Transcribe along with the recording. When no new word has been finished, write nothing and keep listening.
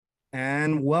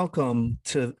And welcome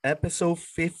to episode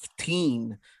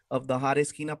 15 of the Hot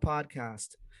Esquina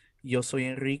podcast. Yo soy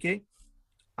Enrique.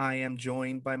 I am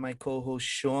joined by my co host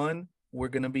Sean. We're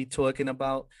going to be talking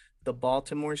about the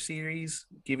Baltimore series,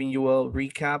 giving you a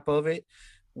recap of it.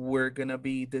 We're going to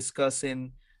be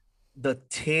discussing the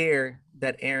tear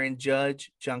that Aaron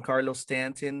Judge, Giancarlo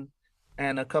Stanton,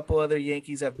 and a couple other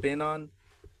Yankees have been on.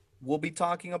 We'll be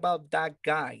talking about that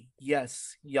guy.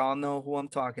 Yes, y'all know who I'm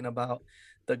talking about.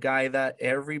 The guy that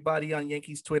everybody on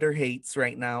Yankees Twitter hates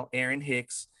right now, Aaron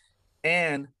Hicks.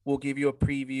 And we'll give you a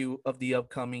preview of the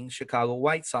upcoming Chicago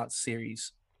White Sox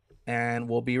series. And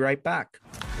we'll be right back.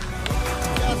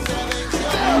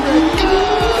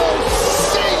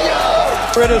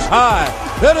 It is high,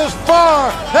 it is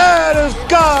far, it is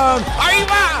gone. Ahí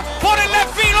va, por el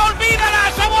left field, olvídala,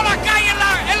 esa bola cae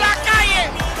en la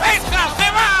calle. Esa se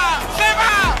fue.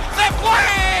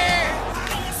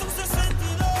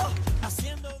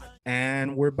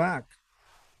 And we're back.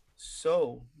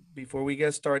 So before we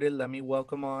get started, let me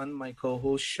welcome on my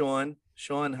co-host Sean.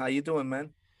 Sean, how you doing,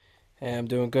 man? Hey, I'm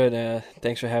doing good.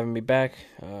 Thanks for having me back.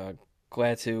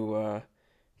 Glad to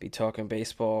be talking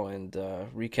baseball and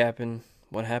recapping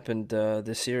what happened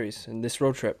this series and this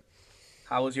road trip.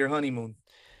 How was your honeymoon?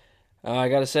 I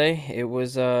gotta say, it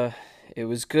was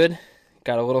good.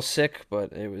 Got a little sick,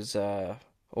 but it was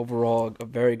overall a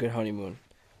very good honeymoon.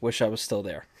 Wish I was still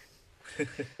there.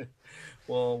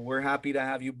 Well, we're happy to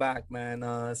have you back,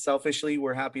 man. Selfishly,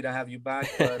 we're happy to have you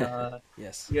back, but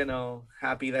Yes,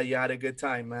 happy that you had a good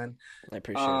time, man. I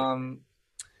appreciate it. Um,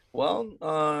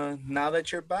 now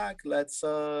that you're back, let's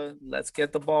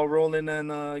get the ball rolling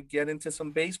and get into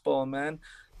some baseball, man.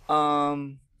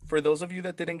 For those of you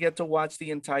that didn't get to watch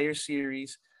the entire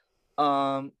series,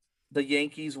 um, the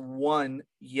Yankees won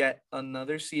yet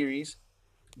another series,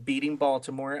 beating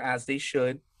Baltimore as they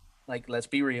should. Like, let's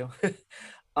be real.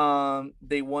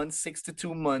 They won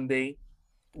 6-2 Monday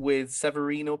with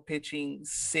Severino pitching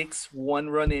 6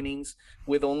 1-run innings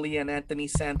with only an Anthony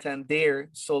Santander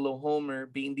solo homer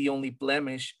being the only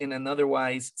blemish in an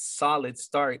otherwise solid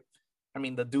start. I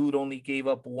mean, the dude only gave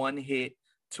up one hit,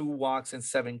 two walks, and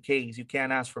 7 Ks. You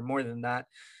can't ask for more than that.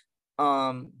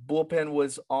 Bullpen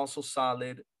was also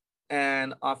solid.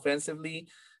 And offensively,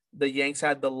 the Yanks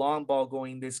had the long ball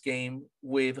going this game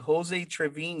with Jose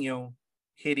Trevino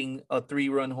hitting a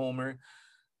 3-run homer,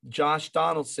 Josh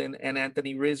Donaldson and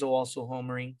Anthony Rizzo also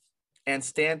homering, and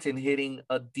Stanton hitting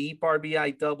a deep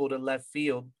RBI double to left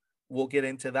field. We'll get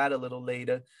into that a little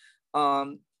later.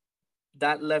 Um,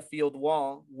 that left field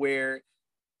wall, where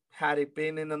had it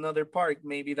been in another park,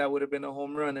 maybe that would have been a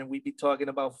home run, and we'd be talking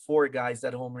about four guys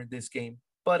that homered this game.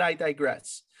 But I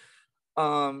digress.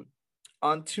 Um,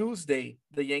 on Tuesday,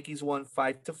 the Yankees won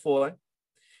 5-4.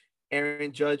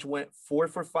 Aaron Judge went 4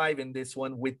 for 5 in this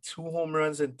one with 2 home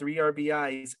runs and 3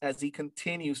 RBIs as he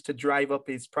continues to drive up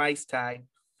his price tag.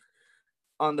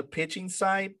 On the pitching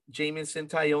side, Jamison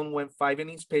Tyone went 5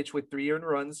 innings pitched with 3 earned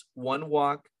runs, 1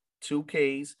 walk, 2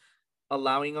 Ks,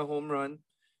 allowing a home run.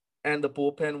 And the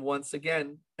bullpen once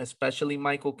again, especially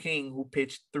Michael King, who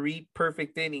pitched 3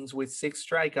 perfect innings with 6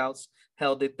 strikeouts,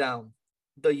 held it down.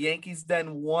 The Yankees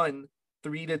then won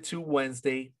 3-2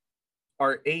 Wednesday.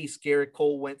 Our ace, Garrett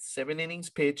Cole, went 7 innings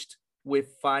pitched with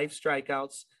 5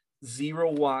 strikeouts,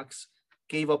 0 walks,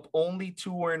 gave up only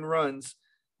 2 earned runs,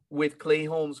 with Clay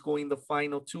Holmes going the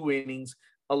final 2 innings,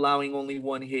 allowing only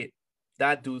 1 hit.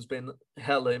 That dude's been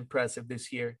hella impressive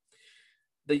this year.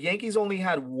 The Yankees only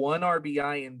had 1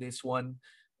 RBI in this one,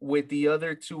 with the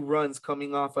other 2 runs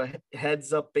coming off a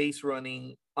heads up base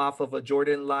running off of a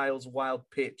Jordan Lyles wild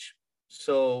pitch.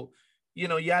 So, you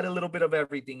had a little bit of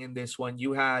everything in this one.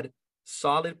 You had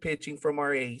solid pitching from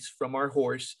our ace, from our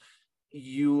horse.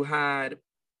 You had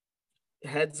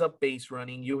heads up base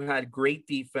running. You had great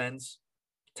defense,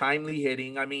 timely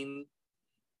hitting. I mean,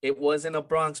 it wasn't a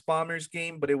Bronx Bombers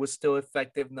game, but it was still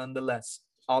effective nonetheless.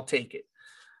 I'll take it.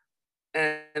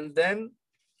 And then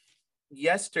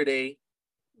yesterday,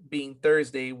 being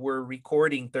Thursday, we're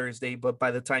recording Thursday, but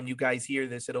by the time you guys hear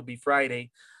this, it'll be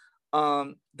Friday.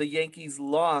 The Yankees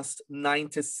lost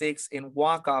 9-6 in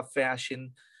walk-off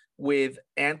fashion with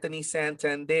Anthony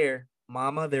Santander,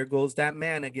 mama, there goes that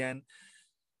man again,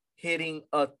 hitting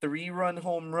a 3-run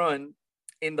home run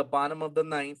in the bottom of the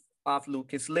ninth off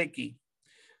Lucas Licky.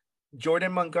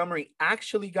 Jordan Montgomery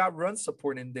actually got run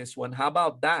support in this one. How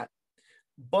about that?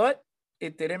 But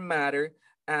it didn't matter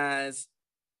as,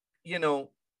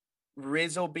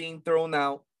 Rizzo being thrown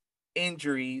out,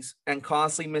 injuries, and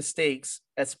costly mistakes,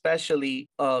 especially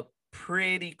a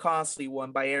pretty costly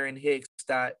one by Aaron Hicks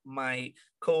that my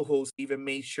co-host even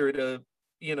made sure to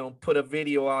put a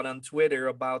video out on Twitter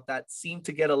about that seemed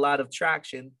to get a lot of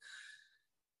traction,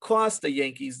 cost the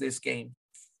Yankees this game.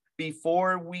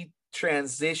 Before we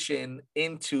transition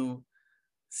into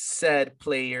said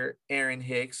player, Aaron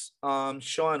Hicks,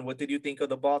 Sean, what did you think of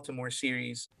the Baltimore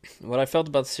series? What I felt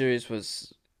about the series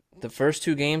was the first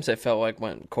two games I felt like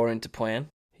went according to plan.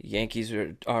 Yankees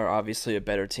are obviously a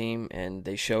better team, and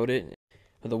they showed it.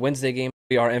 The Wednesday game,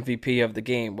 our MVP of the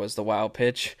game was the wild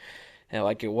pitch, and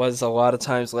like it was a lot of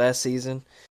times last season.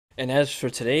 And as for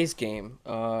today's game,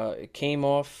 it came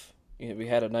off. We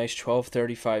had a nice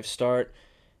 12:35 start.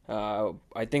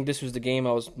 I think this was the game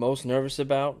I was most nervous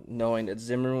about, knowing that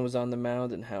Zimmerman was on the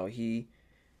mound and how he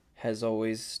has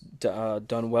always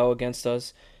done well against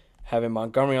us. Having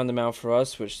Montgomery on the mound for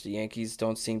us, which the Yankees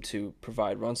don't seem to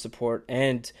provide run support,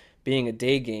 and being a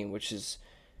day game, which is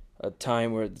a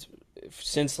time where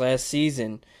since last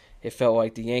season it felt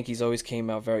like the Yankees always came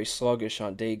out very sluggish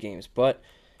on day games, but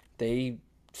they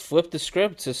flipped the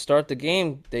script to start the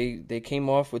game. They came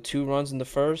off with 2 runs in the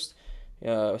first.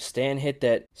 Stan hit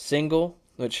that single,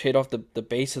 which hit off the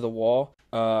base of the wall.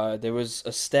 There was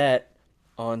a stat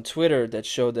on Twitter that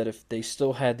showed that if they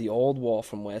still had the old wall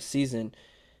from last season,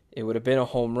 it would have been a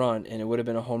home run, and it would have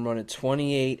been a home run in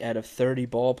 28 out of 30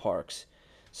 ballparks.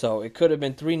 So it could have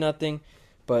been 3-0,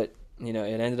 but it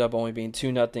ended up only being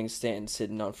 2-0. Stanton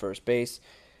sitting on first base.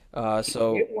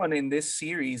 So Hit one in this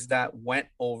series that went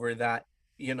over that,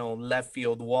 left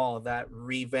field wall, that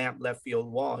revamped left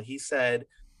field wall. He said,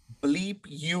 "Bleep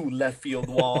you, left field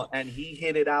wall," and he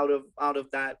hit it out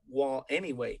of that wall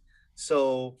anyway.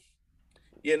 So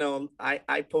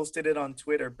I posted it on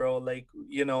Twitter, bro. Like,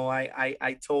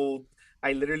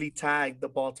 I literally tagged the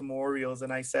Baltimore Orioles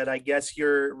and I said, I guess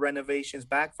your renovations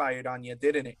backfired on you,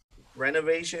 didn't it?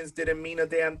 Renovations didn't mean a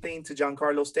damn thing to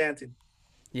Giancarlo Stanton.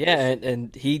 yeah,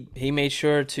 and he made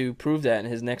sure to prove that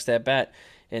in his next at bat.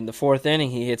 In the fourth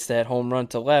inning, he hits that home run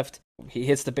to left. He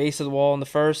hits the base of the wall in the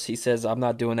first. He says, "I'm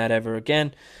not doing that ever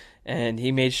again," and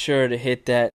he made sure to hit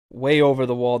that way over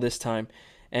the wall this time.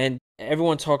 And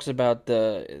everyone talks about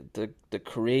the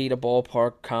create a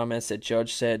ballpark comments that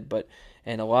Judge said,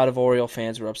 and a lot of Oriole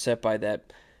fans were upset by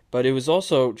that. But it was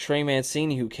also Trey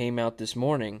Mancini who came out this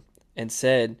morning and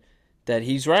said that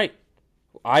he's right.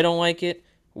 I don't like it.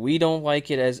 We don't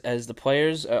like it as the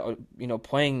players,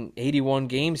 playing 81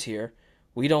 games here.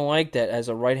 We don't like that as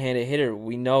a right-handed hitter.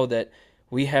 We know that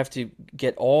we have to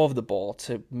get all of the ball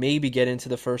to maybe get into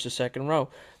the first or second row.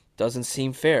 Doesn't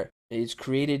seem fair. It's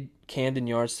created Camden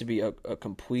Yards to be a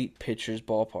complete pitcher's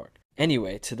ballpark.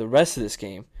 Anyway, to the rest of this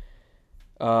game,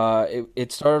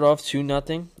 it started off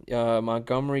 2-0.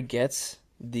 Montgomery gets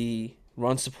the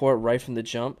run support right from the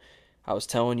jump. I was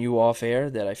telling you off air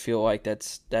that I feel like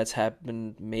that's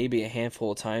happened maybe a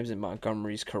handful of times in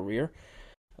Montgomery's career.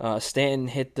 Stanton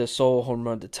hit the solo home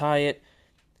run to tie it.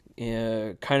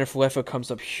 Kiner Falefa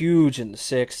comes up huge in the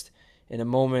sixth in a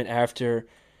moment after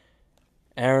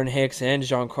Aaron Hicks and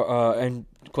and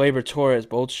Gleyber Torres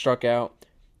both struck out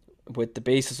with the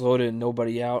bases loaded and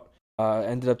nobody out.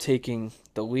 Ended up taking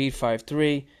the lead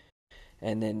 5-3.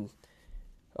 And then,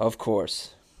 of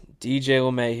course, DJ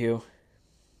LeMahieu,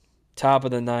 top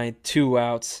of the ninth, 2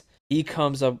 outs. He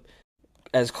comes up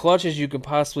as clutch as you can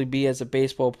possibly be as a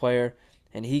baseball player,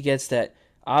 and he gets that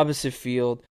opposite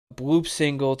field bloop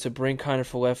single to bring Kiner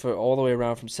Falefa all the way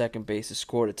around from second base to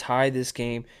score to tie this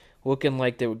game, looking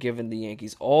like they were giving the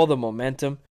Yankees all the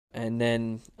momentum. And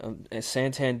then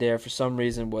Santander, for some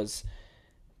reason, was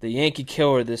the Yankee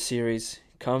killer this series.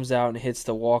 Comes out and hits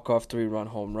the walk-off 3-run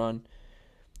home run.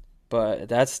 But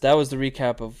that was the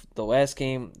recap of the last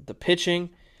game. The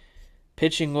pitching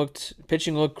looked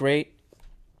great.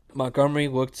 Montgomery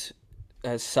looked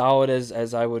as solid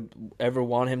as I would ever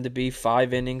want him to be.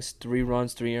 5 innings, 3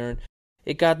 runs, 3 earned.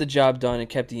 It got the job done and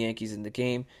kept the Yankees in the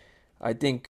game. I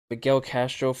think Miguel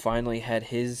Castro finally had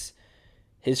his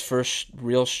first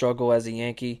real struggle as a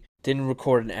Yankee. Didn't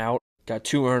record an out. Got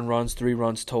 2 earned runs, 3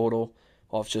 runs total,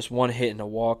 off just 1 hit and a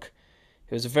walk.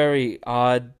 It was a very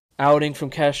odd outing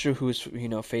from Castro, who was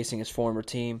facing his former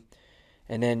team.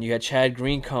 And then you had Chad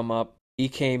Green come up. He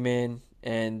came in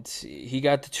and he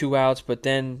got the 2 outs, but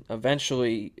then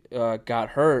eventually got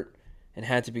hurt and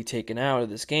had to be taken out of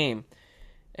this game.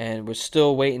 And we're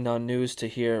still waiting on news to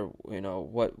hear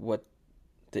what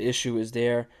the issue is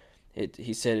there.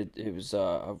 He said it was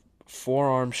a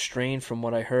forearm strain from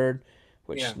what I heard,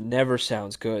 which never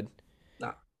sounds good.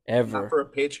 Nah, ever. Not for a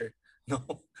pitcher.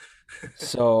 No.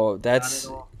 So that's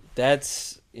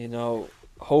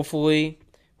hopefully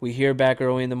we hear back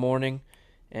early in the morning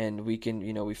and we can,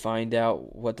 we find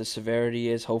out what the severity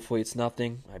is. Hopefully it's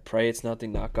nothing. I pray it's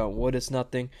nothing. Knock on wood, it's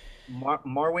nothing.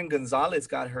 Marwin Gonzalez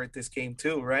got hurt this game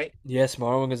too, right? Yes,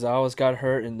 Marlon Gonzalez got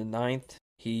hurt in the ninth.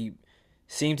 He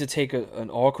seemed to take an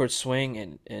awkward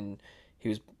swing, and he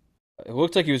was. It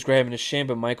looked like he was grabbing his shin,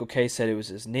 but Michael Kay said it was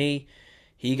his knee.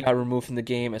 He got removed from the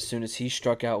game as soon as he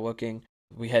struck out looking.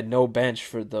 We had no bench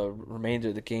for the remainder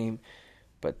of the game,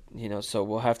 but so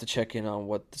we'll have to check in on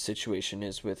what the situation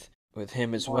is with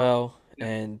him as Marwin. well, Yeah.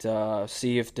 and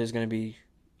see if there's going to be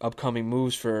upcoming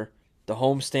moves for the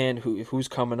homestand. Who's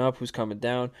coming up? Who's coming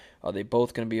down? Are they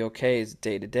both going to be okay? Is it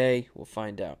day to day? We'll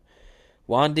find out.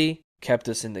 Wandy kept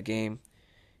us in the game.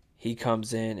 He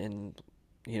comes in and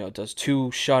does two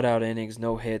shutout innings,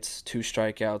 no hits, two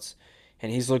strikeouts,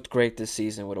 and he's looked great this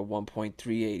season with a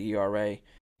 1.38 ERA.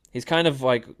 He's kind of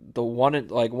like one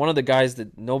of the guys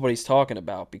that nobody's talking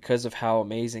about because of how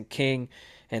amazing King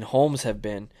and Holmes have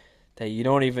been. That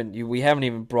we haven't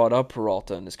even brought up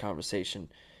Peralta in this conversation,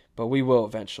 but we will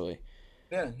eventually.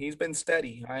 Yeah, he's been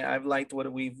steady. I've liked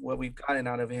what we've gotten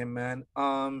out of him, man.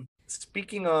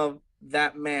 Speaking of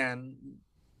that man,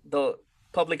 the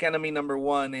public enemy number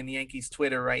one in Yankees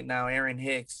Twitter right now, Aaron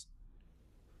Hicks.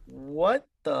 What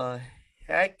the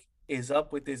heck is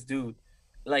up with this dude?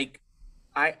 Like,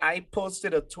 I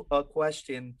posted a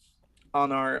question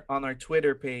on our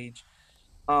Twitter page,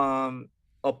 um,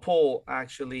 a poll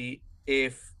actually,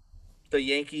 if the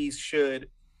Yankees should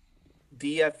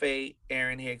DFA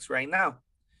Aaron Hicks right now,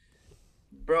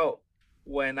 bro.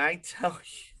 When I tell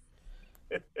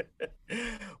you,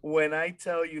 when I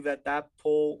tell you that that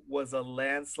poll was a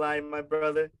landslide, my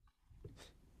brother,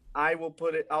 I will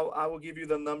put it. I will give you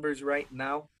the numbers right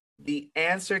now. The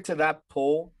answer to that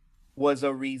poll was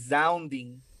a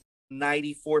resounding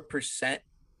 94%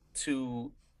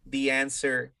 to the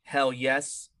answer hell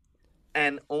yes,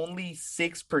 and only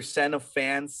 6% of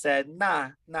fans said nah,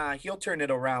 he'll turn it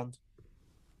around.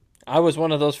 I was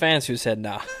one of those fans who said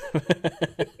nah.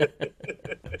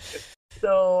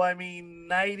 So I mean,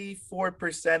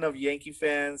 94% of Yankee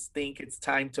fans think it's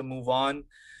time to move on.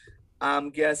 I'm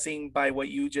guessing by what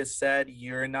you just said,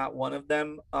 you're not one of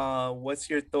them. What's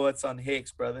your thoughts on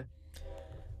Hicks, brother?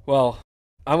 Well,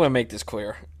 I'm going to make this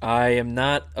clear. I am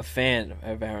not a fan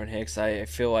of Aaron Hicks. I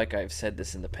feel like I've said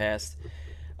this in the past.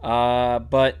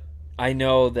 But I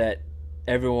know that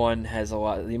everyone has a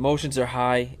lot. The emotions are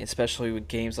high, especially with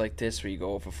games like this where you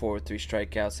go over four with three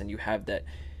strikeouts and you have that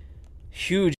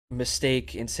huge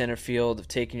mistake in center field of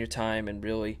taking your time and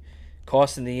really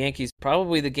costing the Yankees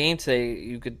probably the game today.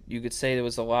 You could say there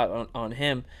was a lot on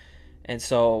him, and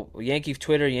so Yankee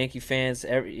Twitter, Yankee fans,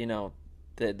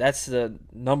 that's the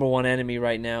number one enemy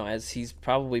right now, as he's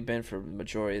probably been for the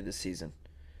majority of the season.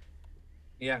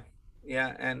 Yeah,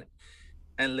 yeah, and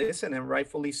listen, and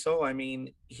rightfully so. I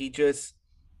mean, he just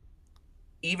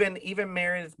even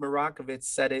Meredith Marakovitz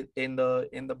said it in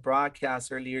the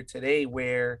broadcast earlier today,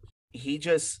 where he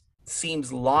just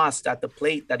seems lost at the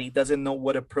plate, that he doesn't know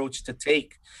what approach to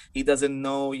take. He doesn't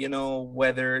know,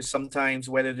 whether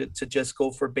to just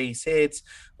go for base hits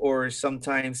or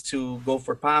sometimes to go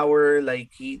for power.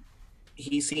 Like he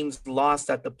seems lost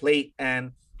at the plate,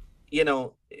 and you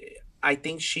know, I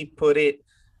think she put it,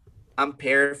 I'm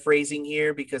paraphrasing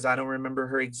here because I don't remember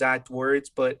her exact words,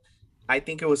 but I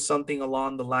think it was something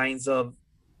along the lines of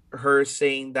her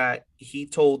saying that he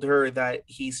told her that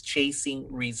he's chasing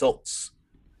results,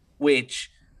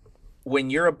 which when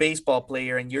you're a baseball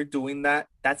player and you're doing that,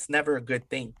 that's never a good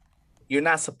thing. You're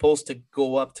not supposed to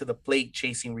go up to the plate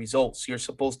chasing results. You're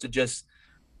supposed to just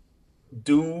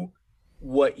do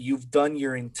what you've done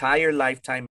your entire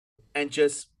lifetime and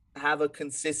just have a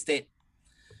consistent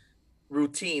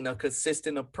routine, a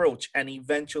consistent approach, and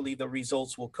eventually the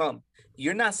results will come.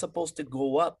 You're not supposed to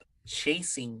go up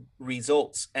chasing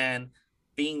results and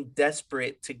being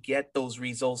desperate to get those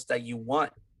results that you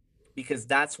want, because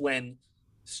that's when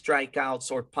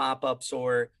strikeouts or pop ups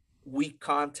or weak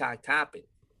contact happen.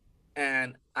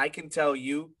 And I can tell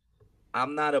you,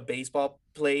 I'm not a baseball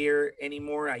player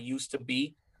anymore. I used to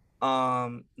be.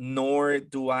 Nor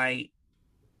do I,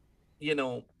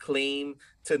 claim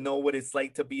to know what it's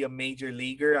like to be a major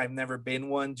leaguer. I've never been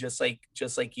one, just like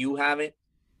you haven't.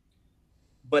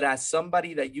 But as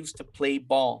somebody that used to play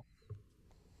ball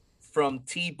from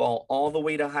T-ball all the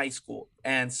way to high school,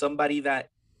 and somebody that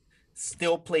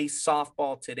still plays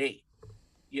softball today,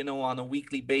 on a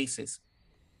weekly basis,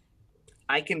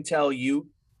 I can tell you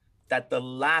that the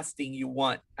last thing you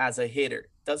want as a hitter,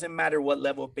 doesn't matter what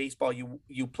level of baseball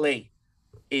you play,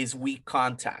 is weak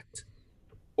contact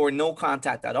or no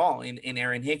contact at all in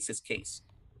Aaron Hicks's case.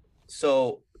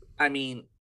 So, I mean,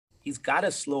 he's got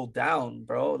to slow down,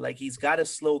 bro. Like he's got to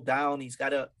slow down. He's got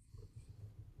to,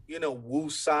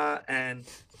 woosah and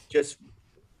just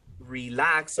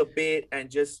relax a bit and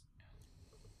just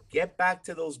get back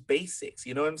to those basics.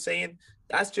 You know what I'm saying?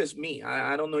 That's just me.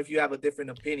 I don't know if you have a different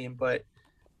opinion, but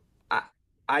I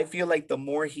I feel like the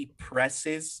more he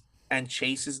presses and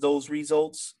chases those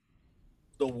results,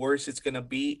 the worse it's gonna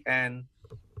be. And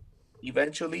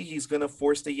eventually he's gonna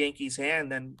force the Yankees'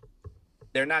 hand, and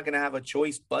they're not gonna have a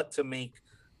choice but to make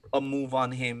a move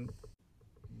on him.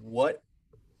 What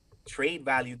trade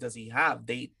value does he have?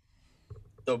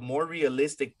 The more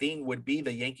realistic thing would be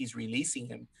the Yankees releasing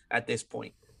him at this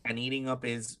point and eating up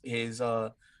his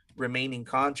remaining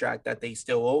contract that they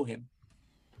still owe him.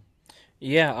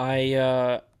 Yeah,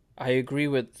 I agree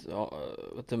with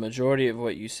the majority of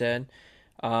what you said.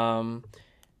 Um,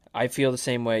 I feel the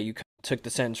same way. You took the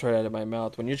sentence right out of my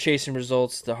mouth. When you're chasing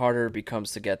results, the harder it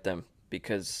becomes to get them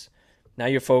because now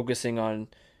you're focusing on,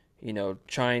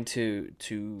 trying to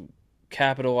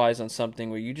capitalize on something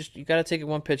where you got to take it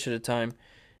one pitch at a time.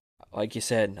 Like you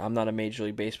said, I'm not a major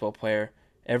league baseball player.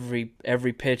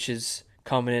 Every pitch is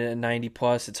coming in at 90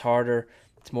 plus. It's harder.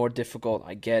 It's more difficult.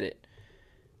 I get it.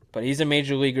 But he's a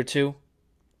major leaguer too.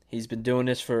 He's been doing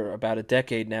this for about a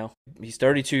decade now. He's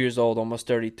 32 years old, almost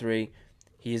 33.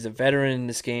 He is a veteran in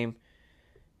this game,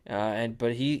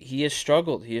 but he has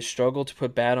struggled. He has struggled to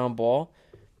put bat on ball.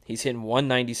 He's hitting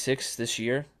 196 this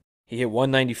year. He hit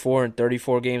 194 in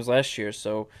 34 games last year.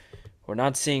 So we're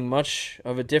not seeing much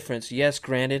of a difference. Yes,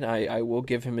 granted, I will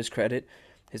give him his credit.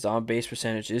 His on base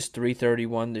percentage is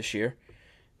 331 this year,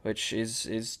 which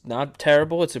is not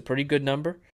terrible. It's a pretty good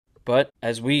number. But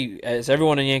as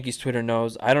everyone on Yankees Twitter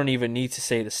knows, I don't even need to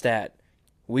say the stat.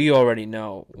 We already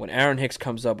know when Aaron Hicks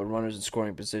comes up with runners in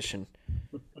scoring position,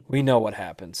 we know what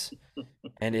happens,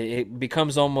 and it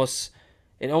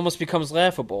almost becomes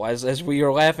laughable as we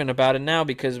are laughing about it now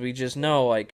because we just know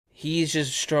like he's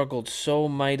just struggled so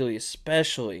mightily,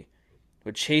 especially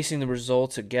with chasing the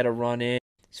result to get a run in.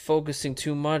 He's focusing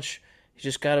too much. He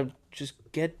just gotta just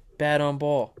get bat on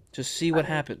ball. Just see I what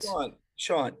mean, happens.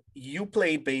 Sean, you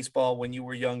played baseball when you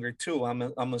were younger too.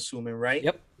 I'm assuming, right?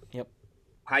 Yep. Yep.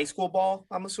 High school ball,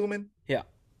 I'm assuming, Yeah.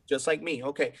 just like me.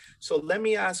 Okay, so let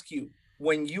me ask you,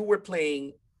 when you were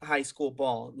playing high school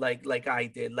ball, like I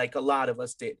did, like a lot of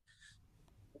us did,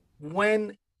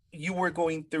 when you were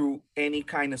going through any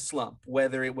kind of slump,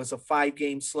 whether it was a 5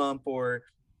 game slump or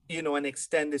an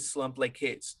extended slump like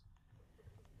his,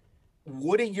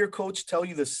 wouldn't your coach tell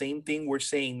you the same thing we're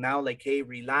saying now, like, hey,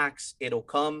 relax, it'll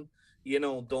come,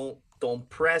 don't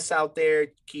press out there,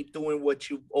 keep doing what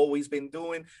you've always been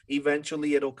doing,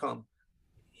 eventually it'll come?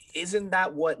 Isn't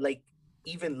that what, like,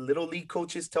 even little league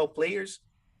coaches tell players?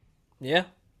 Yeah.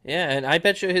 Yeah, and I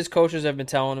bet you his coaches have been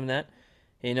telling him that.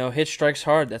 Hit strikes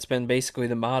hard. That's been basically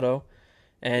the motto.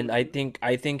 And I Mhm. think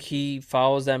I think he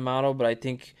follows that motto, but I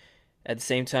think at the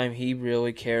same time he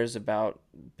really cares about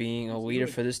being a He's leader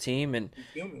human. for this team and He's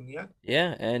human, yeah.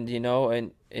 yeah, and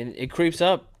and it creeps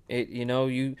up.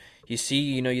 You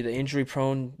see, the injury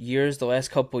prone years, the last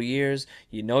couple years,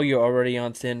 you're already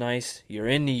on thin ice. You're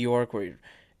in New York where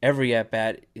every at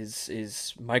bat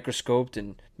is microscoped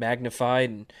and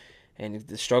magnified and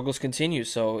the struggles continue.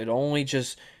 So it only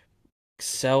just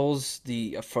sells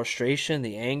the frustration,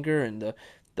 the anger, and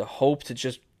the hope to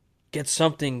just get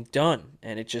something done,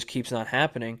 and it just keeps not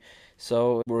happening.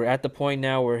 So we're at the point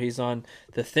now where he's on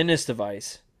the thinnest of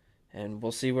ice, and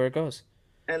we'll see where it goes.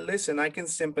 And listen, I can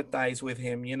sympathize with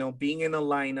him, being in a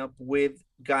lineup with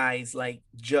guys like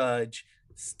Judge,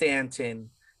 Stanton,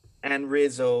 and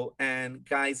Rizzo, and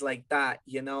guys like that,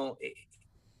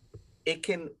 it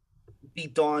can be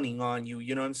dawning on you,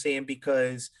 you know what I'm saying?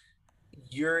 Because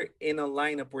you're in a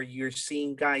lineup where you're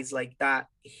seeing guys like that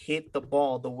hit the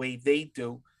ball the way they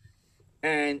do.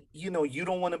 And, you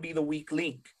don't want to be the weak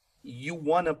link. You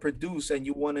want to produce and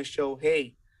you want to show,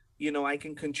 hey, I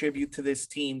can contribute to this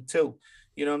team too.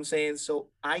 You know what I'm saying? So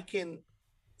I can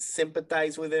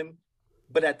sympathize with him,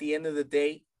 but at the end of the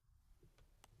day,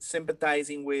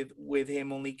 sympathizing with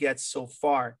him only gets so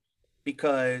far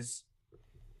because,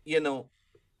 you know,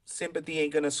 sympathy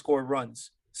ain't gonna score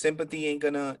runs. Sympathy ain't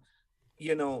gonna,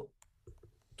 you know,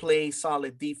 play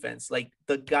solid defense. Like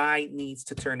the guy needs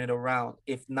to turn it around.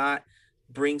 If not,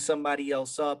 bring somebody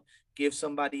else up, give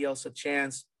somebody else a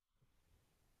chance.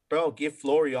 Bro, give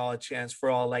Florial a chance for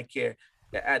all I care.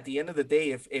 At the end of the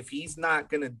day, if he's not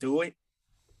gonna do it,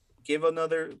 give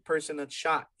another person a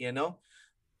shot.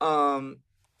 Um,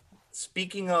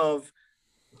 speaking of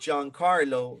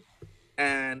Giancarlo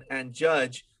and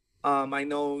Judge, I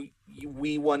know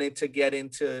we wanted to get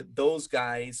into those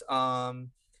guys. How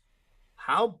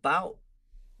about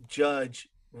Judge?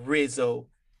 Rizzo,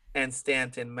 and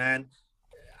Stanton, man.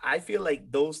 I feel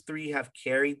like those three have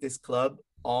carried this club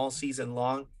all season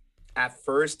long. At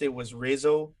first, it was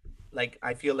Rizzo. Like,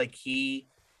 I feel like he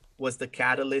was the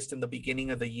catalyst in the beginning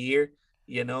of the year.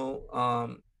 You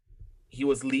know, he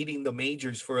was leading the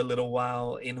majors for a little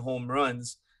while in home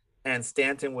runs, and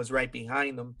Stanton was right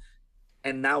behind him.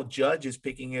 And now Judge is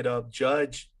picking it up.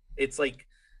 Judge, it's like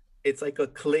a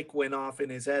click went off in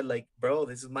his head. Like, bro,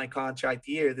 this is my contract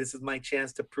year. This is my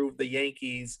chance to prove the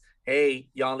Yankees, hey,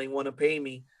 y'all ain't want to pay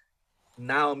me.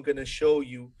 Now I'm gonna show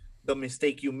you the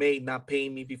mistake you made not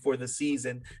paying me before the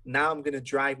season. Now I'm gonna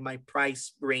drive my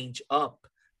price range up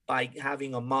by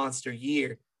having a monster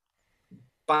year,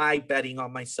 by betting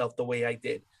on myself the way I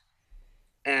did.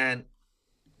 And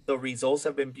the results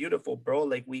have been beautiful, bro.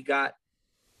 Like, we got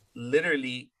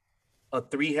literally a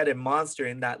three-headed monster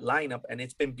in that lineup, and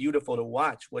it's been beautiful to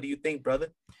watch. What do you think,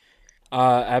 brother?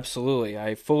 Absolutely.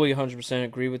 I fully 100%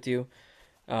 agree with you.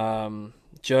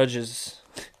 Judge is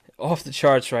off the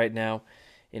charts right now.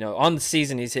 On the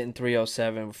season he's hitting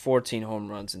 307, 14 home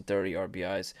runs and 30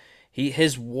 RBIs.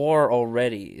 His WAR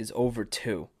already is over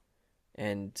 2,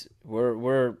 and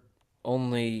we're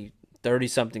only 30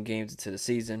 something games into the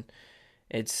season.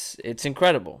 It's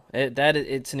incredible.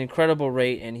 It's an incredible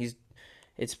rate, and he's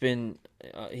been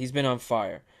on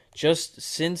fire just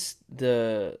since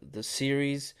the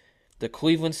series, the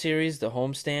Cleveland series, the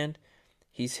homestand.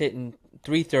 He's hitting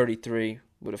 333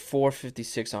 with a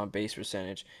 456 on base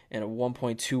percentage and a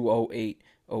 1.208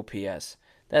 OPS.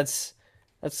 That's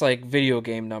that's like video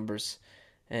game numbers,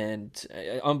 and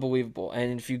unbelievable.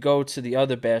 And if you go to the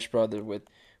other Bash brother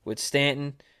with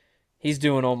Stanton, he's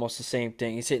doing almost the same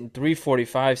thing. He's hitting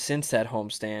 345 since that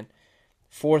homestand,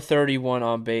 431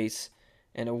 on base,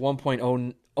 and a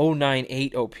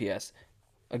 1.098 OPS.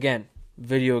 Again,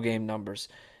 video game numbers.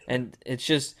 And it's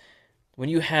just when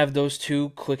you have those two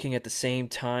clicking at the same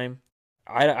time,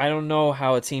 I don't know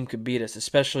how a team could beat us,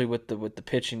 especially with the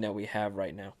pitching that we have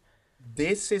right now.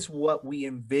 This is what we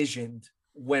envisioned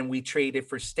when we traded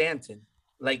for Stanton.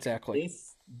 Like, Exactly.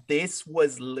 this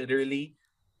was literally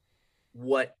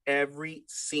what every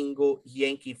single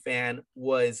Yankee fan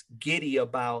was giddy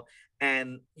about,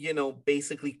 and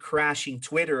basically crashing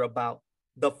Twitter about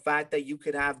the fact that you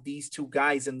could have these two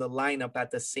guys in the lineup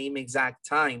at the same exact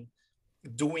time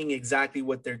doing exactly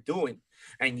what they're doing.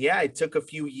 And yeah, it took a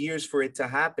few years for it to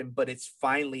happen, but it's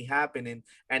finally happening,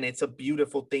 and it's a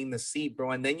beautiful thing to see, bro.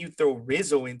 And then you throw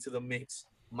Rizzo into the mix.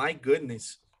 My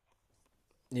goodness.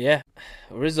 Yeah,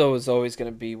 Rizzo is always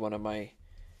going to be one of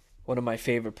my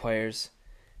favorite players,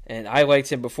 and I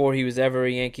liked him before he was ever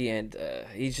a Yankee, and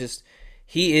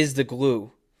he is the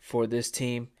glue for this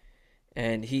team,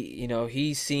 and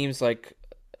he seems like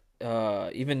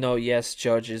even though yes,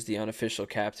 Judge is the unofficial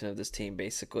captain of this team,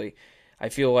 basically, I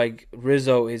feel like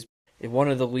Rizzo is one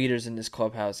of the leaders in this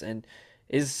clubhouse, and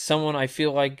is someone I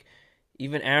feel like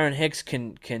even Aaron Hicks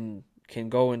can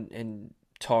go and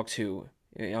talk to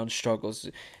on struggles.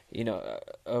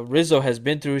 Rizzo has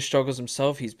been through his struggles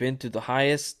himself. He's been through the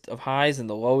highest of highs and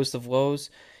the lowest of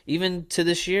lows, even to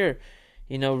this year.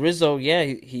 Rizzo, yeah,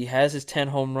 he has his 10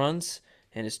 home runs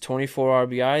and his 24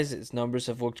 RBIs. His numbers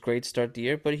have looked great to start the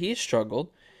year, but he's struggled.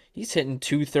 He's hitting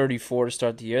 234 to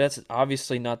start the year. That's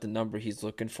obviously not the number he's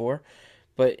looking for.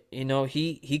 But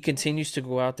he continues to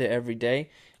go out there every day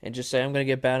and just say, I'm going to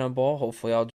get bat on ball.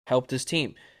 Hopefully, I'll help this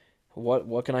team.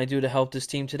 What can I do to help this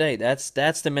team today? That's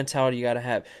the mentality you got to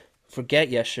have. Forget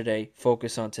yesterday,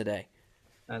 focus on today.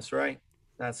 That's right.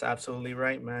 That's absolutely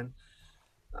right, man.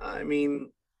 I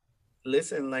mean,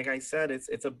 listen, like I said,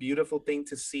 it's a beautiful thing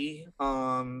to see.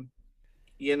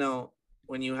 You know,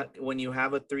 when you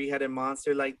have a three-headed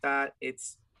monster like that,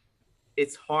 it's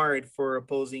hard for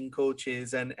opposing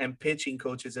coaches and pitching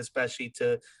coaches especially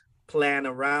to plan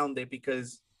around it,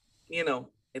 because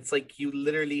it's like you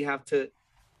literally have to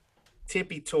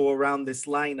tippy toe around this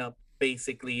lineup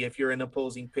basically if you're an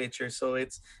opposing pitcher. So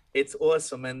it's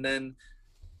awesome. And then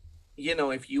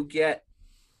if you get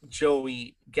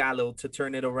Joey Gallo to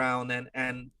turn it around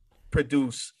and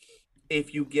produce,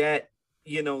 if you get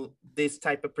this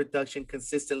type of production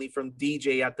consistently from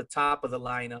DJ at the top of the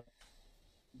lineup,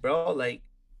 bro, like,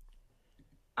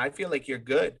 I feel like you're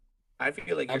good. I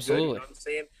feel like you're good. You know Absolutely. what I'm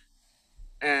saying?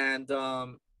 And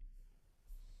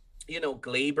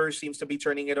Glaber seems to be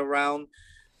turning it around.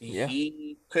 Yeah.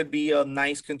 He could be a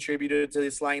nice contributor to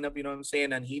this lineup. You know what I'm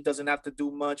saying? And he doesn't have to do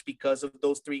much because of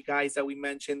those three guys that we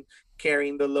mentioned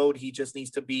carrying the load. He just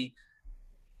needs to be,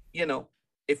 you know,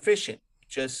 efficient.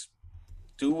 Just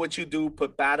do what you do.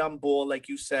 Put bat on ball, like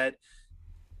you said.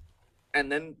 And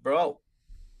then, bro,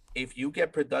 if you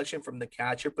get production from the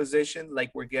catcher position,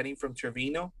 like we're getting from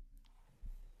Trevino,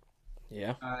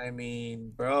 Yeah, I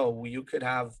mean, bro, you could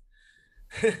have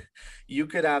you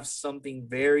could have something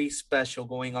very special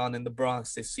going on in the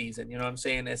Bronx this season. You know what I'm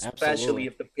saying? Especially absolutely.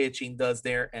 if the pitching does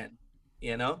their end,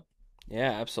 you know?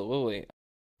 Yeah, absolutely.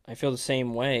 I feel the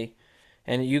same way.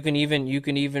 And you can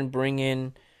even bring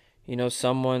in,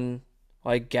 someone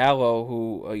like Gallo,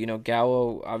 who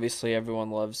Gallo, obviously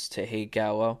everyone loves to hate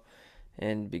Gallo,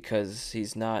 and because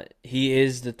he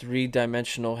is the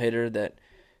three-dimensional hitter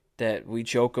that we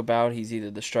joke about. He's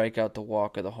either the strikeout, the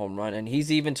walk, or the home run, and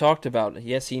he's even talked about,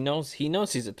 yes, he knows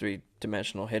he's a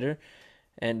three-dimensional hitter,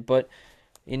 and but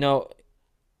you know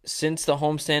since the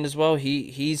homestand as well,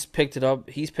 he's picked it up.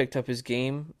 He's picked up his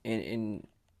game in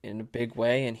a big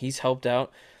way, and he's helped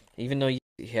out. Even though he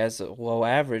has a low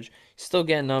average, he's still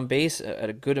getting on base at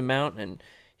a good amount, and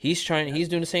he's trying. Yeah, He's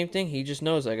doing the same thing. He just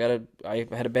knows I had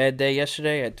a bad day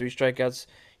yesterday. I had 3 strikeouts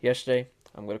yesterday.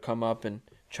 I'm gonna come up and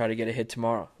try to get a hit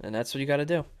tomorrow, and that's what you got to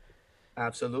do.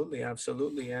 absolutely,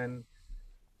 absolutely. And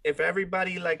if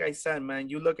everybody, like I said, man,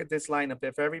 you look at this lineup,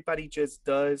 if everybody just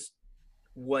does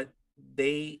what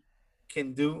they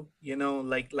can do,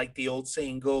 like the old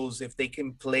saying goes, if they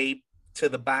can play to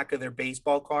the back of their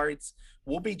baseball cards,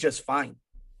 we'll be just fine,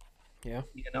 Yeah.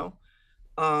 you know?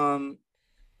 Um,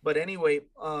 but anyway,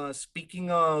 speaking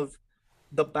of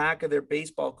the back of their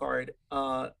baseball card,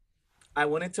 I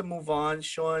wanted to move on,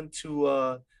 Sean, to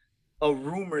a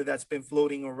rumor that's been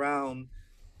floating around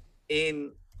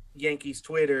in Yankees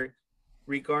Twitter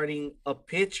regarding a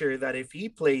pitcher that, if he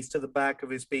plays to the back of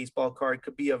his baseball card,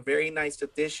 could be a very nice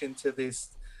addition to this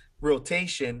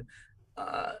rotation.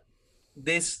 Uh,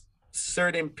 this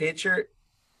certain pitcher,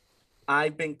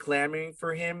 I've been clamoring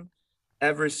for him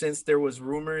ever since there was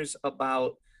rumors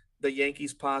about the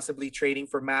Yankees possibly trading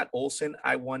for Matt Olson.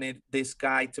 I wanted this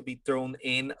guy to be thrown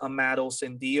in a Matt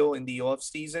Olson deal in the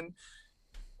offseason.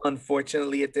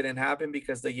 Unfortunately, it didn't happen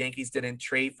because the Yankees didn't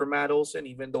trade for Matt Olson,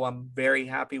 even though I'm very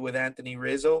happy with Anthony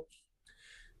Rizzo.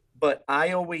 But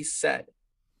I always said,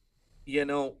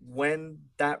 when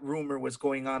that rumor was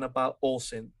going on about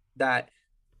Olson, that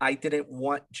I didn't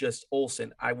want just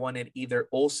Olson. I wanted either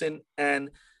Olson and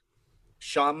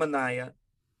Sean Manaea,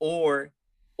 or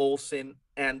Olson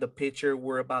and the pitcher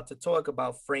we're about to talk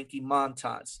about, Frankie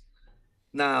Montas.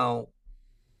 Now,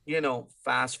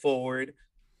 fast forward,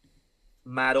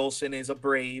 Matt Olson is a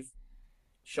Brave.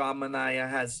 Sean Manaea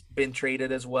has been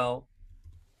traded as well,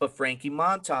 but Frankie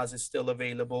Montas is still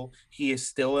available. He is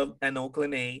still an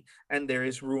Oakland A, and there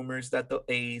is rumors that the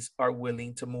A's are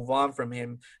willing to move on from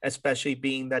him, especially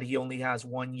being that he only has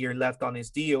 1 year left on his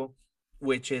deal,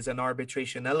 which is an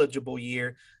arbitration eligible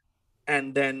year,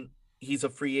 and then he's a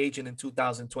free agent in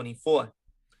 2024.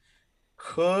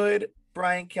 Could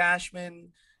Brian Cashman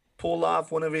pull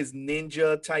off one of his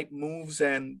ninja type moves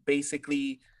and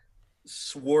basically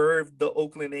swerve the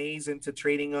Oakland A's into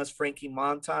trading us Frankie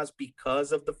Montas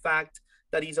because of the fact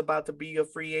that he's about to be a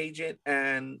free agent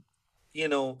and, you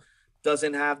know,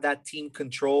 doesn't have that team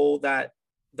control that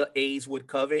the A's would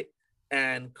covet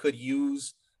and could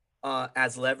use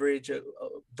as leverage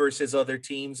versus other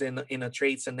teams in a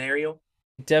trade scenario?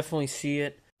 Definitely see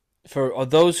it. For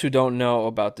those who don't know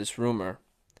about this rumor,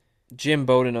 Jim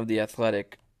Bowden of the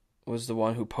Athletic was the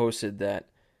one who posted that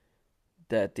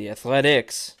the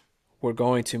Athletics were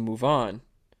going to move on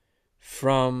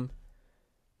from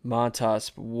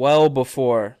Montas well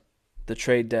before the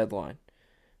trade deadline,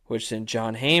 which then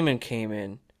John Heyman came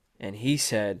in and he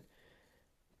said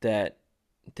that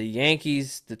the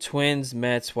Yankees, the Twins,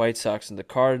 Mets, White Sox, and the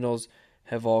Cardinals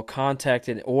have all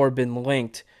contacted or been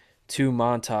linked to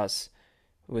Montas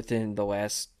within the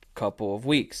last couple of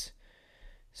weeks.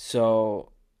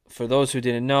 So, for those who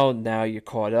didn't know, now you're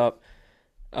caught up.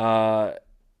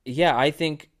 Yeah, I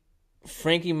think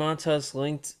Frankie Montas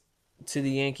linked to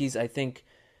the Yankees, I think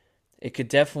it could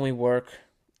definitely work.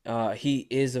 He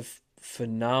is a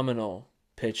phenomenal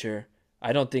pitcher.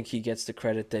 I don't think he gets the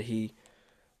credit that he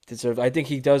deserves. I think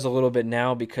he does a little bit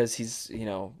now because he's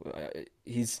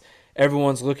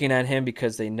everyone's looking at him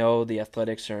because they know the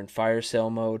Athletics are in fire sale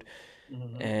mode,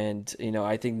 Mm-hmm. and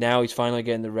I think now he's finally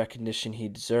getting the recognition he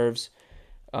deserves.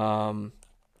 Um,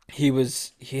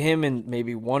 him and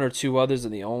maybe one or two others are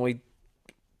the only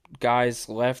guys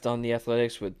left on the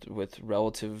Athletics with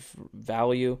relative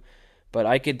value. But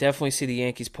I could definitely see the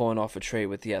Yankees pulling off a trade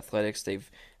with the Athletics.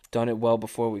 They've done it well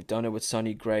before. We've done it with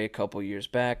Sonny Gray a couple years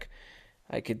back.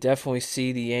 I could definitely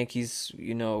see the Yankees,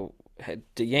 the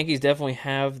Yankees definitely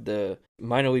have the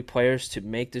minor league players to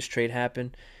make this trade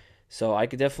happen. So I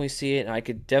could definitely see it. And I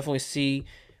could definitely see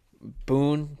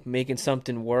Boone making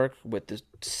something work with the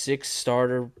 6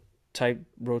 starter type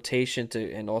rotation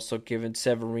to, and also giving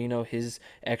Severino his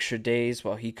extra days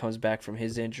while he comes back from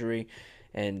his injury,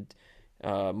 and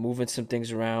moving some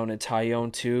things around, and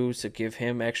Tyone too, to give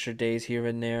him extra days here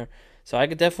and there. So I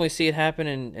could definitely see it happen,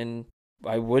 and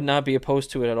I would not be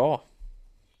opposed to it at all.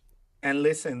 And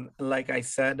listen, like I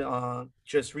said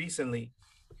just recently,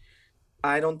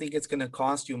 I don't think it's going to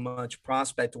cost you much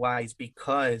prospect wise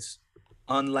because,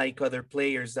 unlike other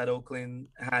players that Oakland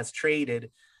has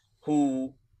traded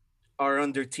who are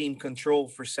under team control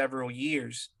for several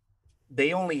years,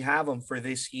 they only have them for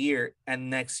this year and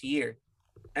next year.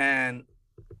 And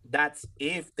that's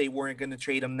if they weren't going to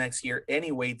trade him next year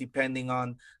anyway, depending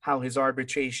on how his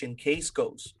arbitration case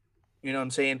goes. You know what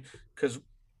I'm saying? Because,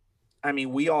 I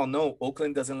mean, we all know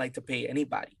Oakland doesn't like to pay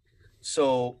anybody.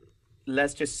 So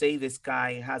let's just say this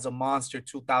guy has a monster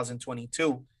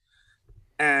 2022.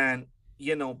 And,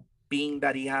 being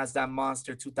that he has that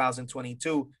monster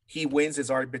 2022, he wins his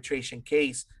arbitration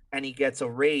case and he gets a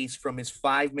raise from his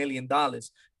 $5 million.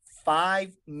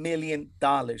 $5 million,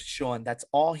 Sean. That's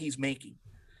all he's making.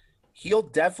 He'll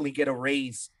definitely get a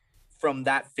raise from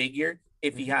that figure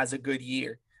if he Mm-hmm. has a good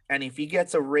year. And if he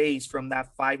gets a raise from that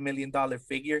 $5 million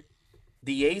figure,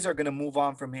 the A's are going to move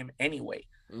on from him anyway.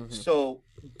 Mm-hmm. So,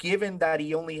 given that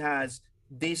he only has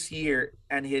this year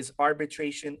and his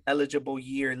arbitration eligible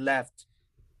year left,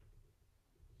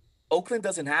 Oakland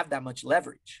doesn't have that much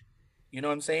leverage. You know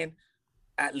what I'm saying?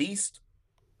 At least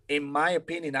in my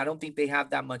opinion, I don't think they have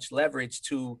that much leverage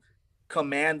to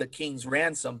command the King's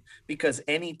ransom because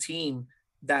any team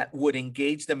that would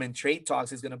engage them in trade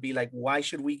talks is going to be like, why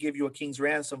should we give you a King's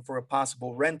ransom for a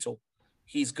possible rental?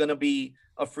 He's going to be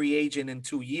a free agent in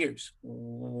 2 years.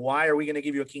 Why are we going to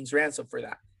give you a King's ransom for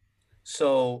that?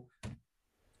 So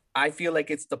I feel like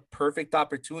it's the perfect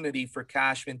opportunity for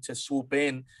Cashman to swoop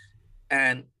in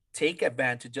and take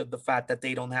advantage of the fact that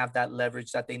they don't have that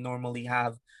leverage that they normally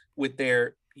have with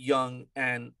their young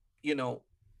and, you know,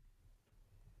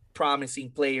 promising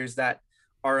players that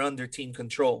are under team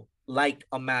control, like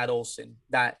a Matt Olson,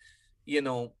 that, you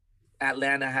know,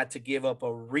 Atlanta had to give up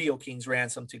a real King's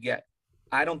ransom to get.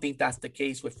 I don't think that's the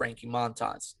case with Frankie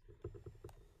Montas.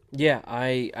 Yeah,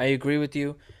 I agree with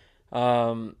you.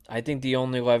 I think the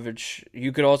only leverage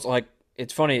you could also like.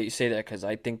 It's funny that you say that because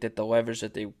I think that the leverage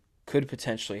that they could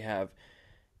potentially have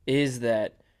is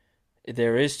that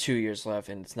there is 2 years left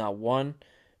and it's not one.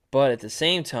 But at the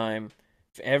same time,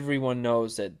 if everyone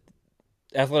knows that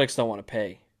athletics don't want to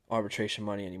pay arbitration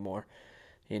money anymore.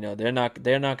 They're not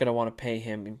going to want to pay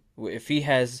him if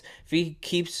he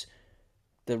keeps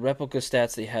the replica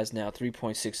stats that he has now,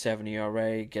 3.67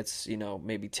 ERA, gets,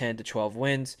 maybe 10 to 12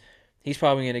 wins. He's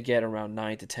probably going to get around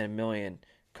 9 to 10 million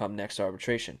come next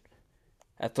arbitration.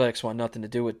 Athletics want nothing to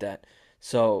do with that.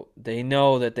 So they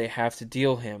know that they have to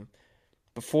deal him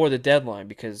before the deadline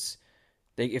because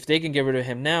if they can get rid of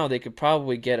him now, they could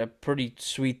probably get a pretty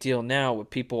sweet deal now with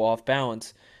people off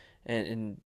balance.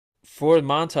 And for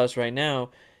Montas right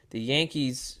now, the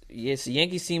Yankees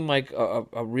seem like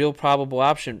a real probable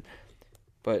option.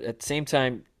 But at the same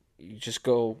time, you just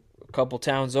go a couple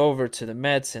towns over to the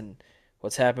Mets and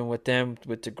what's happened with them,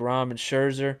 with DeGrom and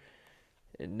Scherzer,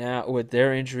 and now with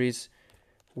their injuries,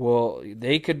 well,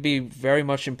 they could be very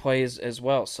much in play as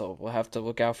well. So we'll have to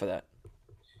look out for that.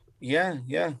 Yeah,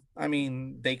 yeah. I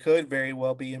mean, they could very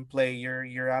well be in play.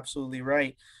 You're absolutely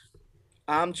right.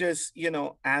 I'm just,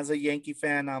 as a Yankee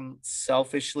fan, I'm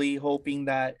selfishly hoping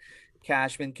that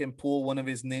Cashman can pull one of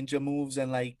his ninja moves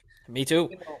and like, Me too.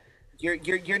 you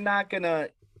know, you're not gonna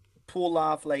pull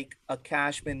off like a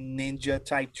Cashman ninja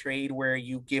type trade where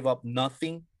you give up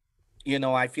nothing.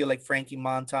 I feel like Frankie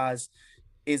Montas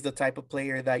is the type of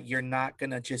player that you're not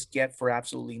gonna just get for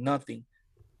absolutely nothing.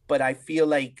 But I feel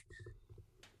like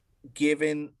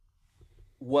given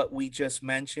what we just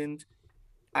mentioned,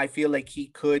 I feel like he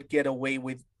could get away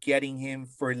with getting him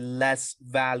for less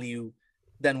value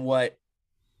than what,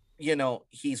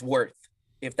 he's worth,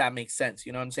 if that makes sense.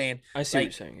 You know what I'm saying? I see what you're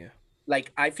Like saying. Yeah.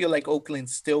 like I feel like Oakland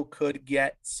still could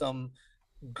get some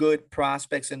good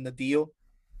prospects in the deal,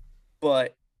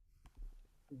 but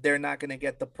they're not going to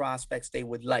get the prospects they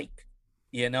would like,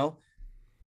 you know?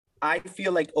 I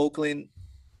feel like Oakland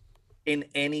in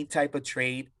any type of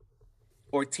trade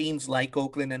or teams like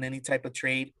Oakland in any type of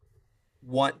trade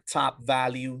want top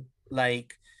value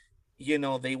like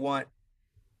they want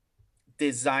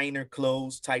designer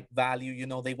clothes type value,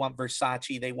 they want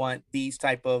Versace, they want these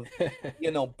type of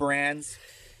brands.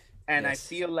 And I Yes.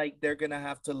 feel like they're gonna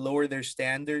have to lower their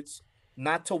standards,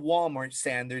 not to Walmart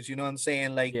standards. You know what I'm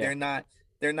saying? Like Yeah.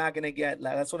 they're not gonna get.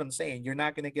 Like, that's what I'm saying. You're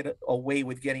not gonna get away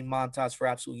with getting Montas for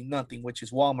absolutely nothing, which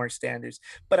is Walmart standards.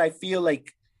 But I feel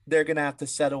like they're gonna have to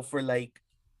settle for like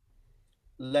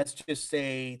let's just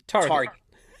say Target. Target.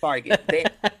 Target. There.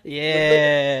 Look,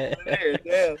 Yeah. we're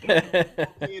there. Damn. We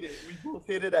both hit it. We both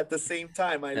hit it at the same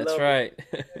time. I That's love it. right.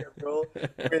 We're there, bro.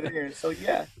 We're there. So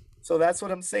yeah. So that's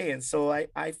what I'm saying. So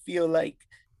I feel like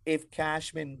if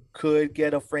Cashman could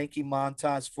get a Frankie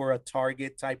Montas for a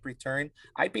Target type return,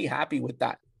 I'd be happy with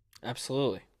that.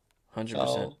 Absolutely. 100%.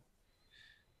 So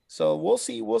so we'll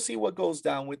see what goes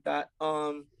down with that.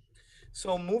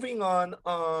 So moving on,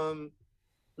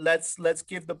 let's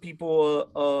give the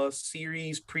people a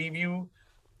series preview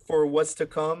for what's to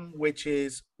come, which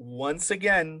is once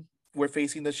again we're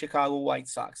facing the Chicago White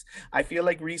Sox. I feel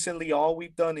like recently all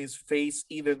we've done is face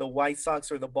either the White Sox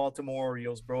or the Baltimore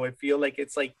Orioles, bro. I feel like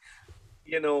it's like,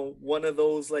 one of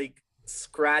those like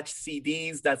scratch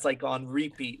CDs that's like on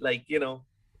repeat, like,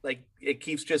 like it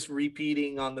keeps just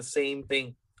repeating on the same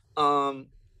thing. Um,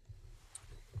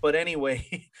 but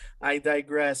anyway, I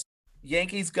digress.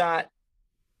 Yankees got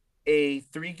a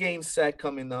 3-game set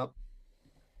coming up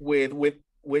with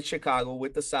Chicago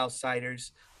with the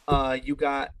Southsiders. You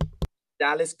got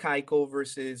Dallas Keuchel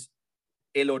versus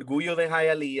El Orgullo de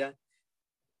Hialeah,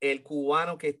 el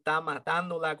cubano que está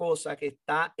matando la cosa, que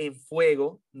está en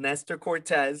fuego, Nestor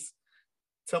Cortez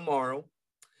tomorrow.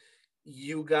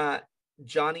 You got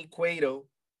Johnny Cueto,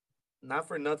 not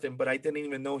for nothing, but I didn't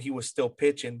even know he was still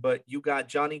pitching. But you got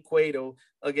Johnny Cueto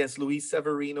against Luis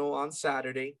Severino on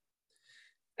Saturday.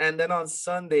 And then on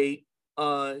Sunday,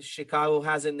 Chicago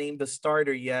hasn't named the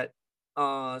starter yet.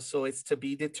 So it's to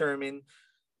be determined.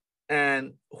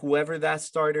 And whoever that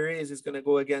starter is going to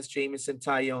go against Jamison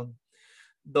Tyone.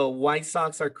 The White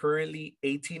Sox are currently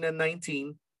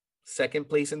 18-19, second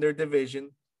place in their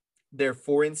division. They're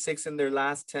 4-6 in their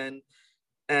last 10,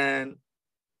 and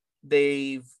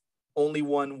they've only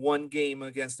won one game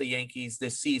against the Yankees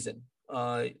this season.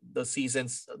 The season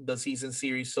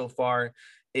series so far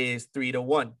is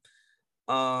 3-1.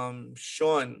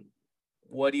 Sean,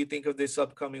 what do you think of this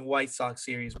upcoming White Sox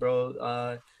series,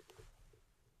 bro?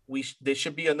 This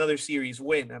should be another series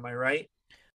win. Am I right?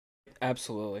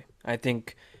 Absolutely. I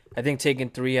think taking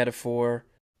 3 out of 4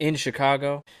 in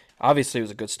Chicago, obviously it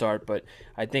was a good start, but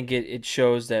I think it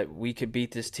shows that we could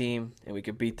beat this team and we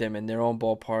could beat them in their own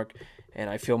ballpark. And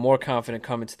I feel more confident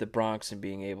coming to the Bronx and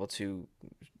being able to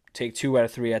take 2 out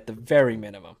of 3 at the very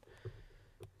minimum.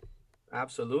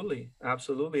 Absolutely,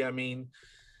 absolutely. I mean,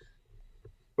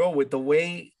 bro, with the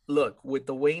way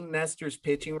Nestor's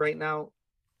pitching right now,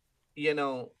 you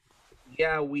know,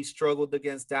 yeah, we struggled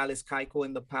against Dallas Keuchel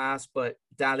in the past, but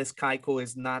Dallas Keuchel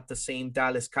is not the same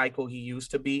Dallas Keuchel he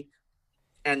used to be.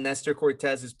 And Nestor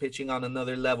Cortez is pitching on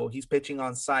another level. He's pitching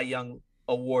on Cy Young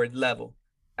Award level,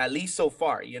 at least so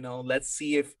far. Let's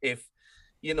see if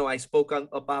I spoke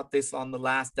about this on the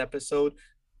last episode.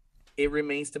 It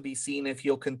remains to be seen if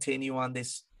he'll continue on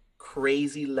this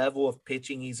crazy level of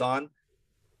pitching he's on.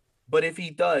 But if he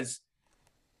does,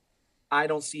 I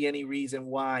don't see any reason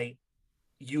why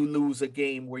you lose a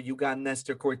game where you got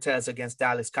Nestor Cortez against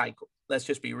Dallas Keuchel. Let's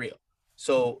just be real.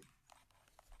 So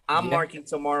I'm Yeah. marking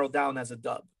tomorrow down as a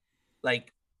dub.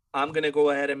 Like, I'm going to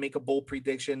go ahead and make a bold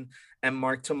prediction and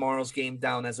mark tomorrow's game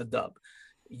down as a dub.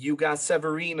 You got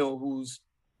Severino, who's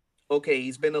okay,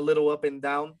 he's been a little up and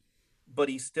down, but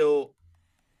he's still,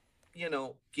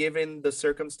 given the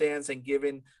circumstance and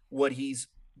given what he's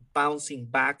bouncing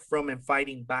back from and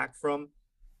fighting back from.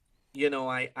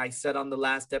 I said on the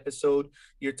last episode,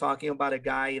 you're talking about a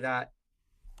guy that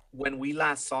when we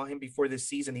last saw him before this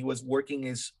season, he was working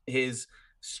his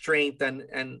strength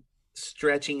and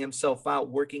stretching himself out,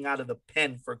 working out of the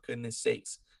pen, for goodness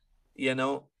sakes. You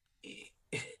know,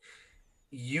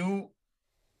 you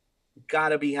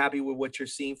gotta be happy with what you're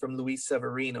seeing from Luis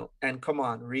Severino. And come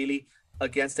on, really,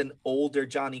 against an older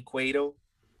Johnny Cueto,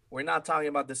 we're not talking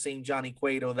about the same Johnny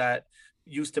Cueto that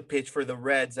used to pitch for the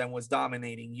Reds and was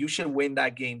dominating. You should win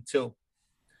that game too.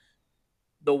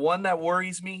 The one that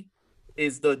worries me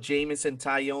is the Jamison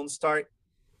Tyone start.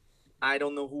 I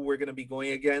don't know who we're gonna be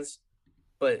going against,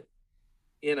 but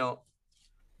you know,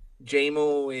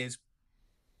 JMO is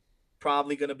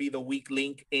probably gonna be the weak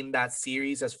link in that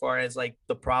series as far as like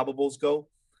the probables go.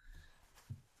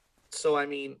 So I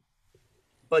mean,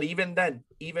 but even then,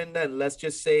 let's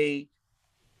just say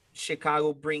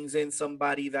Chicago brings in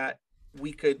somebody that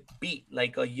we could beat,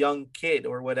 like a young kid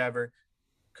or whatever.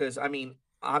 Because I mean,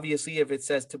 obviously, if it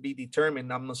says to be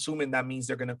determined, I'm assuming that means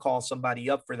they're going to call somebody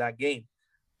up for that game.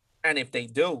 And if they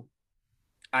do,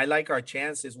 I like our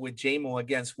chances with JMO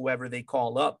against whoever they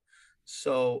call up.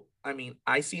 So, I mean,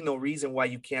 I see no reason why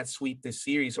you can't sweep this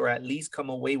series or at least come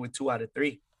away with 2 out of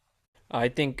 3. I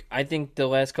think the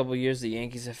last couple of years the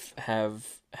Yankees have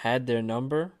had their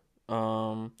number.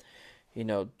 From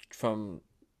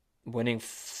winning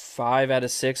 5 out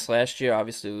of 6 last year.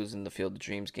 Obviously, losing the Field of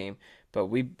Dreams game, but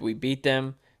we beat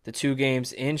them the 2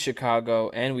 games in Chicago,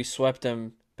 and we swept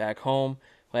them back home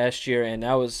last year. And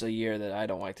that was a year that I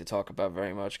don't like to talk about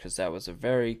very much because that was a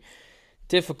very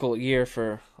difficult year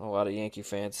for a lot of Yankee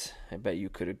fans. I bet you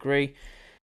could agree.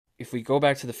 If we go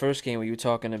back to the first game, where you were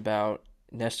talking about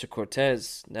Nestor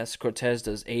Cortez. Nestor Cortez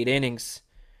does 8 innings,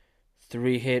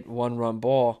 3 hit, 1 run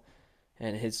ball,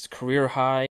 and his career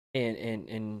high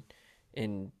in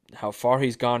how far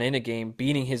he's gone in a game,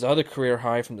 beating his other career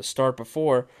high from the start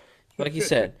before. Like you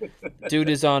said, dude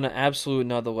is on an absolute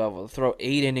another level. To throw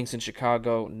 8 innings in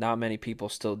Chicago, not many people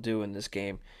still do in this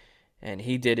game, and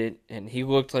he did it, and he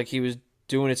looked like he was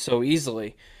doing it so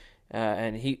easily.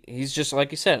 And he's just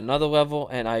like you said, another level,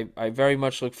 and I very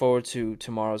much look forward to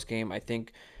tomorrow's game. I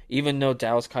think even though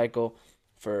Dallas Keuchel,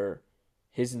 for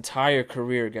his entire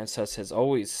career against us, has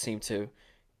always seemed to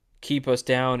keep us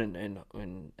down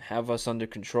and have us under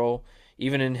control.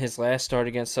 Even in his last start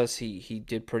against us, he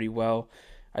did pretty well.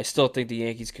 I still think the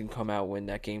Yankees can come out and win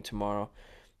that game tomorrow.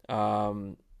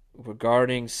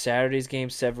 Regarding Saturday's game,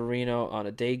 Severino on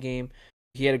a day game,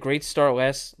 he had a great start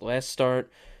last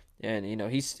start, and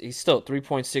he's still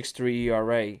 3.63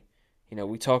 ERA.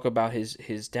 We talk about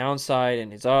his downside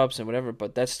and his ups and whatever,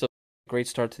 but that's still a great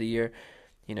start to the year.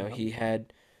 Yeah. He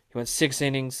went 6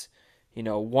 innings,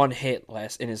 1 hit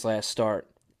in his last start.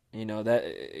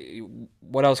 That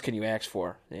what else can you ask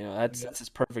for? That's as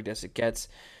perfect as it gets.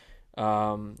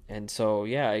 And so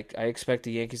yeah, I expect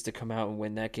the Yankees to come out and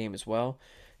win that game as well.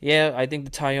 Yeah, I think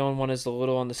the Tyone one is a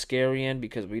little on the scary end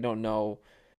because we don't know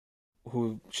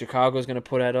who Chicago is going to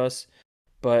put at us.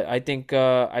 But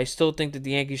I still think that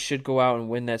the Yankees should go out and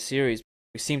win that series.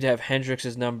 We seem to have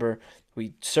Hendricks' number.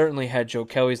 We certainly had Joe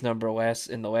Kelly's number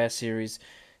in the last series.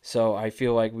 So I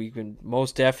feel like we can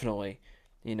most definitely,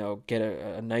 get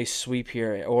a nice sweep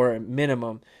here, or at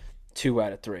minimum 2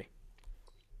 out of 3.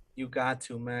 You got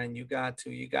to, man. You got to.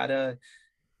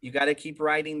 You gotta keep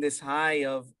riding this high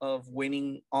of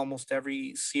winning almost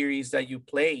every series that you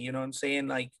play. You know what I'm saying?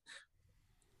 Like,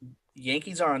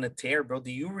 Yankees are on a tear, bro.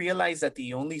 Do you realize that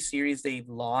the only series they've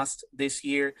lost this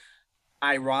year,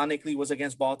 ironically, was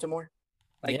against Baltimore?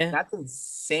 Like, Yeah, that's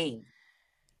insane.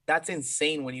 That's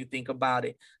insane when you think about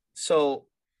it. So,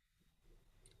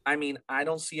 I mean, I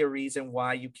don't see a reason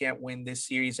why you can't win this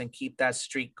series and keep that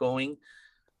streak going.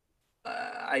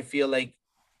 I feel like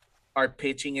our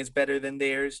pitching is better than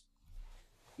theirs.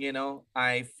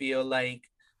 I feel like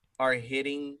our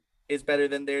hitting is better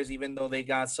than theirs, even though they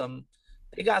got some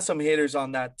hitters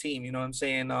on that team. You know what I'm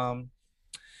saying?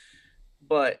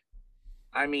 But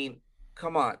I mean,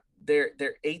 come on, they're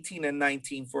 18 and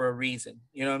 19 for a reason.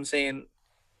 You know what I'm saying?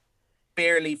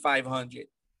 Barely 500.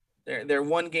 They're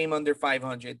one game under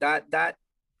 500. That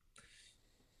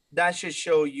should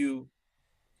show you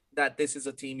that this is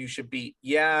a team you should beat.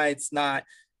 Yeah, it's not.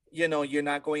 You're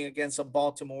not going against a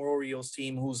Baltimore Orioles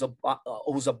team who's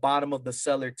a bottom of the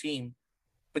cellar team,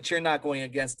 but you're not going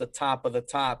against the top of the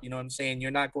top. You know what I'm saying?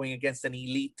 You're not going against an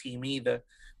elite team either,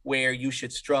 where you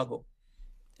should struggle.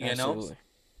 You know, absolutely.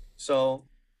 so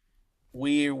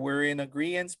we're in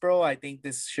agreement, bro. I think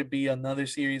this should be another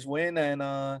series win,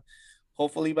 and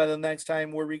hopefully by the next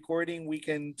time we're recording, we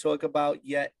can talk about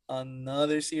yet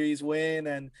another series win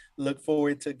and look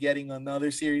forward to getting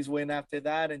another series win after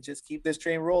that, and just keep this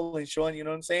train rolling, Sean. You know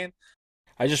what I'm saying?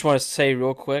 I just want to say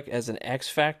real quick, as an X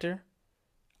factor,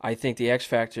 I think the X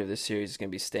factor of this series is going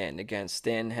to be Stanton. Again,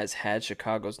 Stanton has had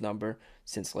Chicago's number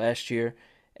since last year,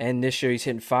 and this year he's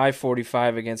hitting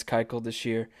 545 against Keuchel this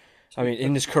year. I mean,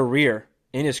 in his career,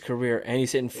 and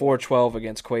he's hitting 412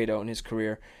 against Cueto in his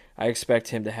career. I expect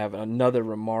him to have another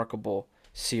remarkable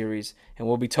series, and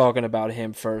we'll be talking about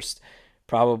him first,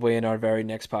 probably in our very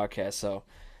next podcast. So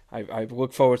I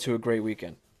look forward to a great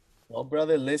weekend. Well,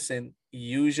 brother, listen,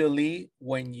 usually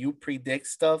when you predict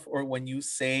stuff or when you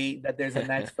say that there's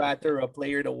an X factor or a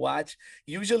player to watch,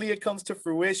 usually it comes to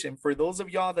fruition. For those of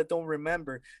y'all that don't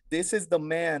remember, this is the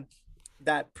man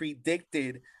that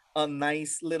predicted a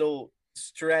nice little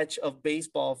stretch of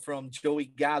baseball from Joey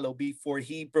Gallo before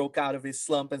he broke out of his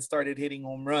slump and started hitting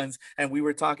home runs. And we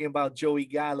were talking about Joey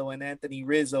Gallo and Anthony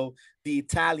Rizzo, the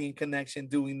Italian connection,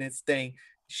 doing this thing.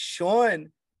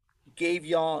 Sean gave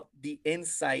y'all the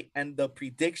insight and the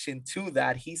prediction to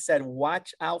that. He said,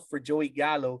 watch out for Joey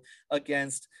Gallo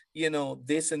against,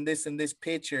 this and this and this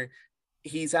pitcher.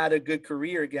 He's had a good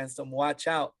career against them. Watch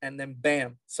out. And then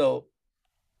bam. So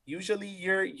usually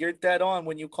you're dead on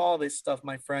when you call this stuff,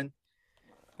 my friend.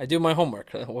 I do my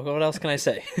homework. What else can I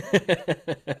say?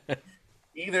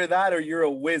 Either that or you're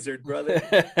a wizard, brother.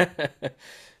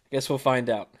 Guess we'll find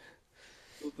out.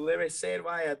 We'll tú debes ser,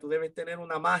 vaya, tú debes tener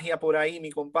una magia por ahí,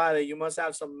 mi compadre. You must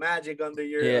have some magic under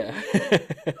Yeah. your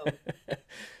thumb.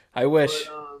 I But wish.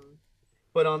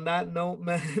 but on that note,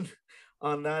 man,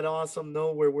 on that awesome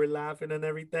note where we're laughing and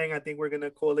everything, I think we're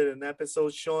gonna call it an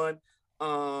episode, Sean.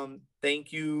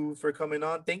 Thank you for coming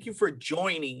on. Thank you for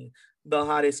joining the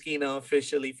Hot Esquina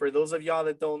officially. For those of y'all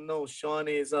that don't know, Sean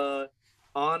is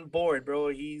on board, bro.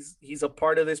 He's a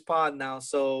part of this pod now.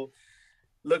 So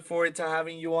look forward to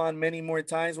having you on many more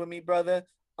times with me, brother.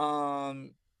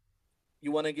 Um,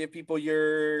 you want to give people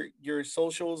your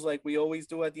socials like we always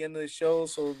do at the end of the show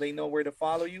so they know where to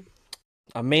follow you?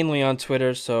 I'm mainly on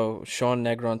Twitter, so Sean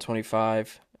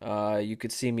Negron25. You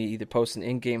could see me either posting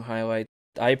in-game highlights.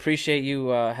 I appreciate you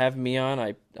having me on.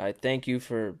 I thank you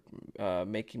for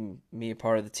making me a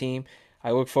part of the team.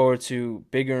 I look forward to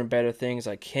bigger and better things.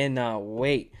 I cannot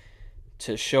wait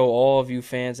to show all of you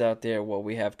fans out there what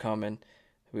we have coming.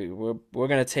 We're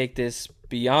gonna take this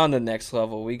beyond the next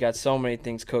level. We got so many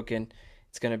things cooking.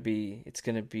 It's gonna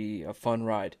be a fun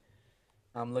ride.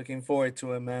 I'm looking forward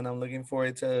to it, man. I'm looking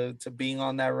forward to being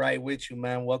on that ride with you,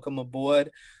 man. Welcome aboard.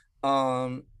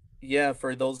 Um, yeah,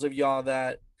 for those of y'all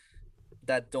that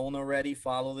don't already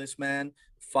follow this man,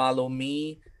 follow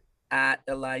me at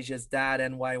Elijah's Dad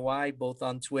NYY, both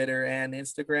on Twitter and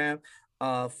Instagram.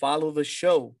 Follow the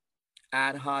show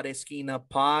at Hot Esquina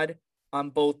Pod on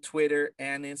both Twitter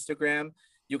and Instagram.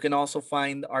 You can also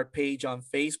find our page on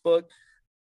Facebook.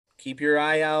 Keep your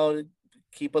eye out.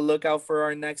 Keep a lookout for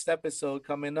our next episode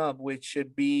coming up, which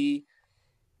should be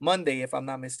Monday, if I'm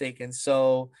not mistaken.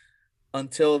 So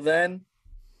until then,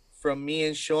 from me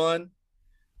and Sean,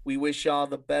 we wish y'all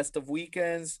the best of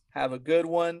weekends. Have a good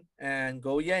one and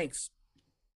go Yanks.